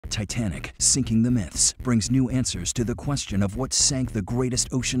Titanic, Sinking the Myths, brings new answers to the question of what sank the greatest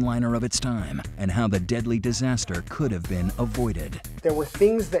ocean liner of its time and how the deadly disaster could have been avoided. There were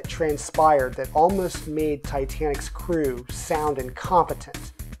things that transpired that almost made Titanic's crew sound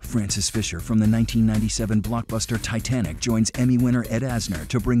incompetent. Frances Fisher from the 1997 blockbuster Titanic joins Emmy winner Ed Asner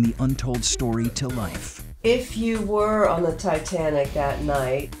to bring the untold story to life. If you were on the Titanic that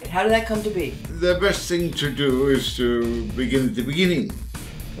night, how did that come to be? The best thing to do is to begin at the beginning.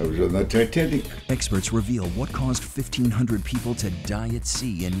 I was on the Titanic. Experts reveal what caused 1,500 people to die at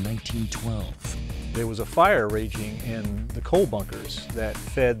sea in 1912. There was a fire raging in the coal bunkers that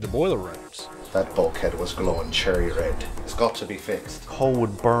fed the boiler rooms. That bulkhead was glowing cherry red. It's got to be fixed. Coal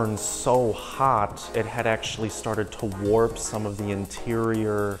would burn so hot, it had actually started to warp some of the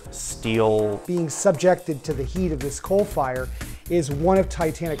interior steel. Being subjected to the heat of this coal fire is one of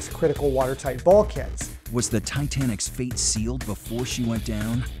Titanic's critical watertight bulkheads. Was the Titanic's fate sealed before she went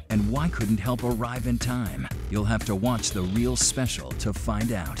down? And why couldn't help arrive in time? You'll have to watch the real special to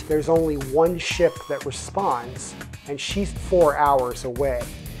find out. There's only one ship that responds, and she's 4 hours away.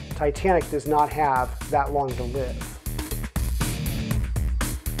 Titanic does not have that long to live.